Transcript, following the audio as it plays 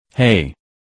Hey!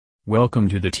 Welcome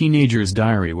to the Teenager's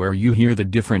Diary, where you hear the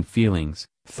different feelings,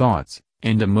 thoughts,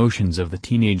 and emotions of the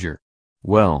teenager.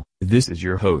 Well, this is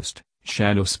your host,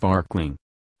 Shadow Sparkling.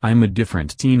 I'm a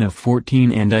different teen of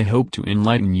 14 and I hope to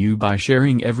enlighten you by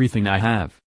sharing everything I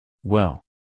have. Well,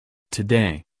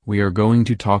 today, we are going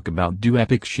to talk about Do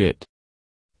Epic Shit.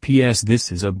 P.S.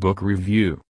 This is a book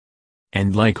review.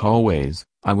 And like always,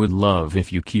 I would love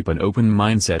if you keep an open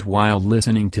mindset while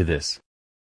listening to this.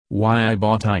 Why I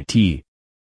bought IT.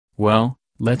 Well,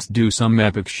 let's do some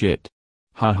epic shit.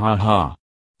 Ha ha ha.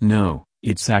 No,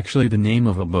 it's actually the name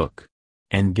of a book.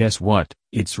 And guess what,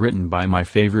 it's written by my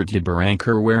favorite YouTuber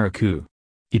Anchor Waraku.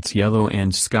 It's yellow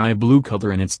and sky blue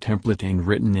color in its template and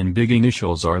written in big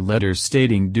initials are letters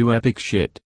stating Do Epic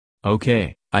Shit.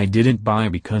 Okay, I didn't buy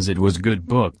because it was good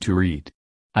book to read.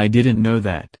 I didn't know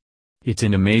that. It's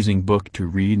an amazing book to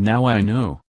read, now I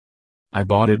know. I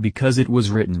bought it because it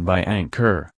was written by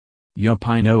Anchor. Yup,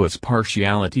 I know it's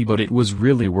partiality, but it was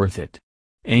really worth it.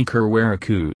 Anchor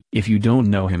Waraku, if you don't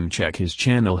know him, check his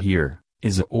channel here,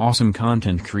 is an awesome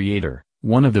content creator,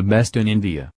 one of the best in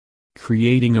India.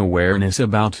 Creating awareness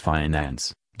about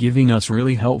finance, giving us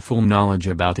really helpful knowledge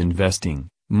about investing,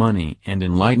 money, and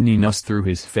enlightening us through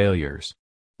his failures.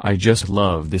 I just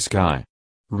love this guy.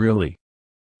 Really.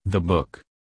 The book.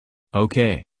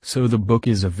 Okay, so the book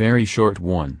is a very short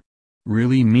one.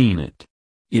 Really mean it.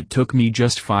 It took me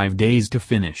just 5 days to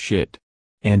finish it.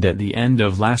 And at the end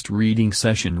of last reading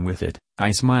session with it,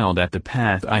 I smiled at the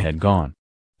path I had gone.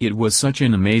 It was such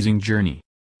an amazing journey.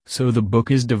 So the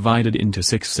book is divided into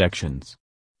 6 sections.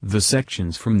 The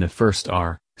sections from the first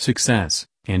are, success,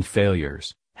 and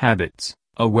failures, habits,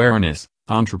 awareness,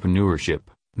 entrepreneurship,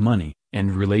 money,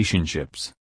 and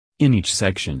relationships. In each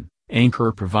section,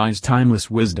 Anchor provides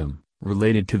timeless wisdom,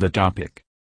 related to the topic.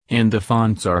 And the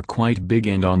fonts are quite big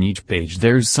and on each page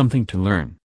there's something to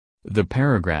learn. The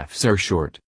paragraphs are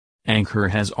short. Anchor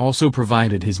has also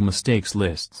provided his mistakes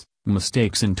lists,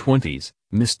 mistakes in 20s,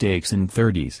 mistakes in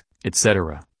 30s,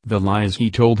 etc., the lies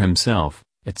he told himself,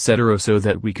 etc., so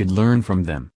that we could learn from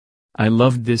them. I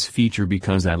loved this feature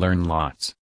because I learn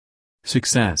lots.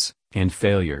 Success, and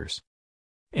failures.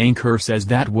 Anchor says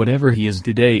that whatever he is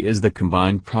today is the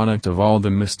combined product of all the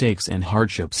mistakes and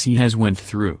hardships he has went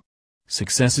through.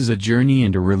 Success is a journey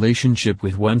and a relationship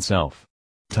with oneself.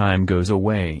 Time goes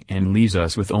away and leaves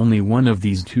us with only one of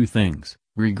these two things,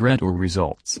 regret or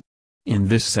results. In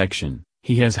this section,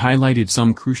 he has highlighted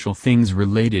some crucial things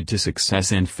related to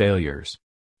success and failures.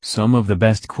 Some of the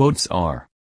best quotes are: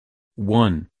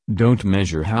 1. Don't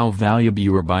measure how valuable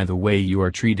you are by the way you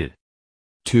are treated.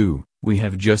 2. We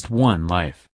have just one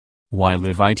life. Why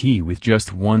live it with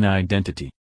just one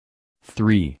identity?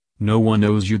 3. No one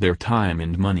owes you their time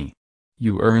and money.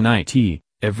 You earn it,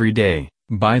 every day,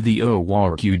 by the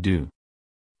work you do.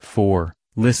 4.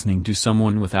 Listening to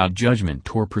someone without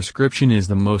judgment or prescription is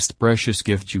the most precious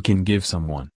gift you can give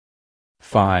someone.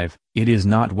 5. It is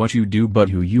not what you do but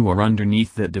who you are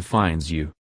underneath that defines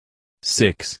you.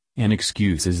 6. An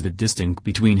excuse is the distance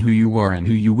between who you are and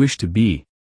who you wish to be.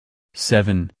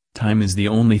 7. Time is the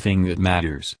only thing that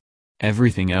matters.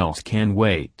 Everything else can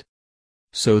wait.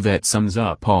 So that sums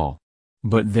up all.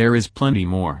 But there is plenty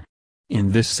more.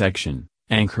 In this section,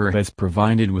 Anchor has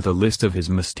provided with a list of his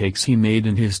mistakes he made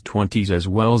in his 20s as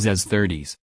well as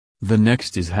 30s. The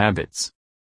next is habits.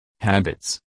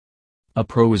 Habits. A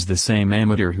pro is the same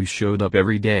amateur who showed up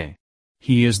every day.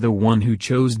 He is the one who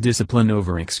chose discipline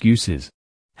over excuses.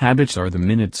 Habits are the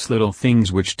minutes little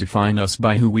things which define us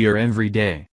by who we are every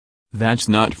day. That's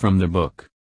not from the book.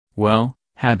 Well,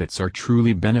 habits are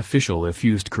truly beneficial if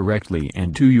used correctly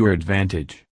and to your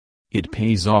advantage. It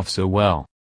pays off so well.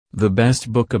 The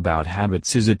best book about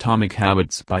habits is Atomic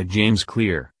Habits by James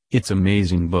Clear. It's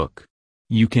amazing book.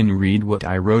 You can read what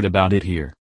I wrote about it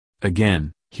here.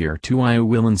 Again, here too I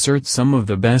will insert some of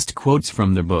the best quotes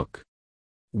from the book.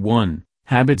 1.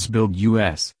 Habits build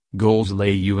US, goals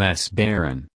lay US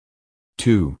barren.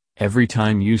 2. Every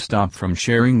time you stop from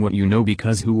sharing what you know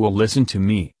because who will listen to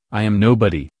me, I am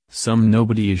nobody, some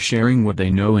nobody is sharing what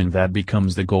they know and that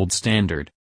becomes the gold standard.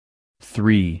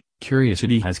 3.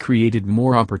 Curiosity has created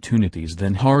more opportunities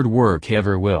than hard work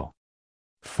ever will.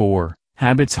 4.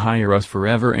 Habits hire us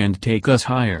forever and take us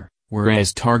higher,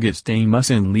 whereas targets tame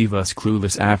us and leave us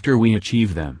clueless after we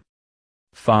achieve them.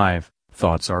 5.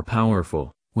 Thoughts are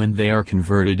powerful, when they are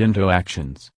converted into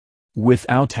actions.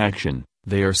 Without action,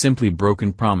 they are simply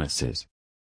broken promises.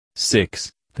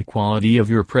 6. The quality of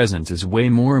your presence is way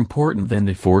more important than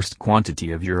the forced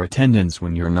quantity of your attendance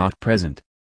when you're not present.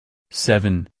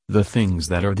 7. The things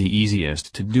that are the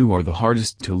easiest to do are the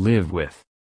hardest to live with.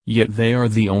 Yet they are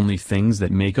the only things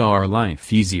that make our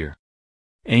life easier.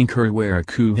 Ankur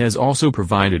Warikoo has also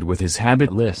provided with his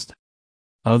habit list.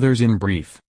 Others in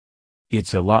brief.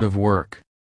 It's a lot of work.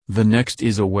 The next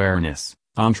is awareness,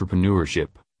 entrepreneurship,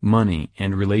 money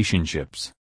and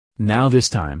relationships. Now this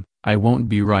time, I won't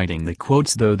be writing the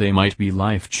quotes though they might be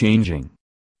life-changing.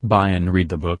 Buy and read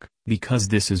the book, because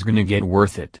this is gonna get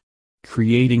worth it.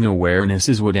 Creating awareness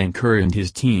is what Ankur and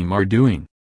his team are doing.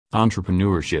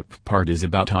 Entrepreneurship part is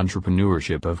about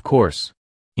entrepreneurship, of course.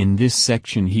 In this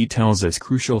section he tells us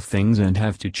crucial things and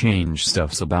have to change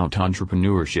stuffs about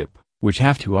entrepreneurship, which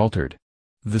have to altered.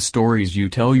 The stories you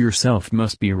tell yourself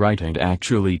must be right and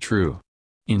actually true.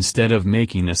 Instead of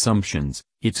making assumptions,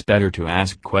 it's better to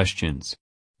ask questions.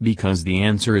 Because the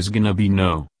answer is gonna be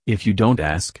no, if you don't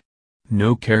ask.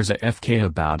 No cares a FK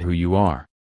about who you are.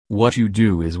 What you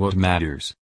do is what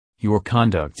matters. Your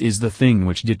conduct is the thing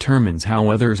which determines how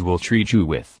others will treat you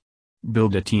with.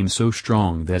 Build a team so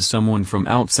strong that someone from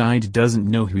outside doesn't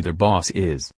know who their boss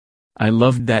is. I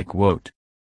loved that quote.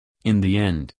 In the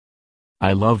end,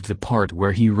 I loved the part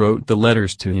where he wrote the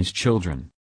letters to his children.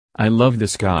 I love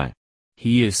this guy.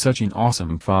 He is such an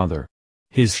awesome father.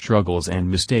 His struggles and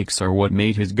mistakes are what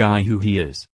made his guy who he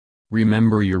is.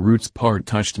 Remember your roots part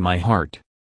touched my heart.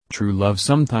 True love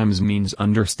sometimes means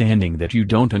understanding that you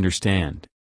don't understand.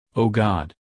 Oh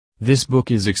God. This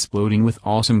book is exploding with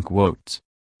awesome quotes.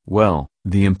 Well,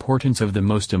 the importance of the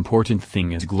most important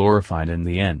thing is glorified in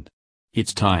the end.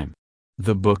 It's time.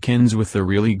 The book ends with a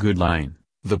really good line.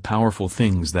 The powerful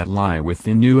things that lie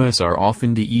within us are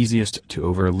often the easiest to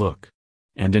overlook.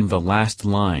 And in the last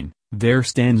line, there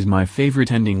stands my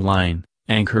favorite ending line,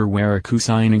 Ankur Warikoo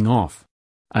signing off.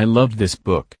 I loved this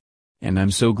book. And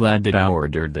I'm so glad that I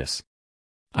ordered this.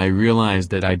 I realized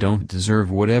that I don't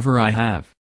deserve whatever I have.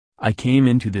 I came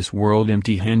into this world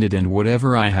empty-handed and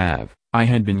whatever I have, I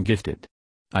had been gifted.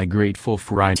 I'm grateful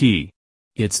for it.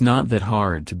 It's not that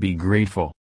hard to be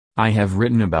grateful. I have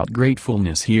written about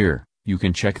gratefulness here, you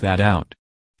can check that out.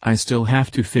 I still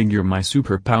have to figure my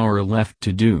superpower left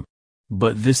to do.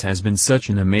 But this has been such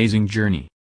an amazing journey.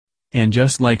 And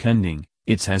just like ending,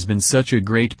 it has been such a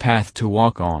great path to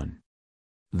walk on.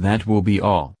 That will be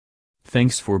all.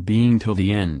 Thanks for being till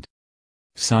the end.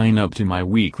 Sign up to my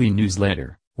weekly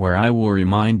newsletter, where I will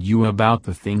remind you about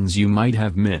the things you might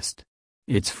have missed.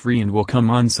 It's free and will come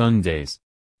on Sundays.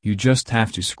 You just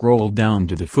have to scroll down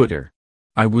to the footer.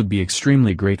 I would be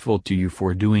extremely grateful to you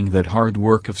for doing that hard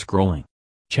work of scrolling.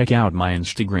 Check out my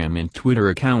Instagram and Twitter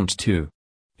accounts too.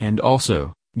 And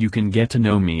also, you can get to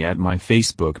know me at my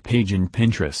Facebook page and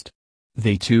Pinterest.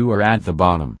 They too are at the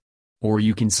bottom. Or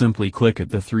you can simply click at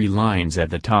the 3 lines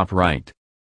at the top right.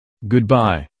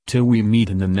 Goodbye, till we meet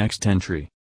in the next entry.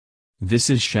 This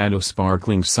is Shadow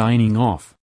Sparkling signing off.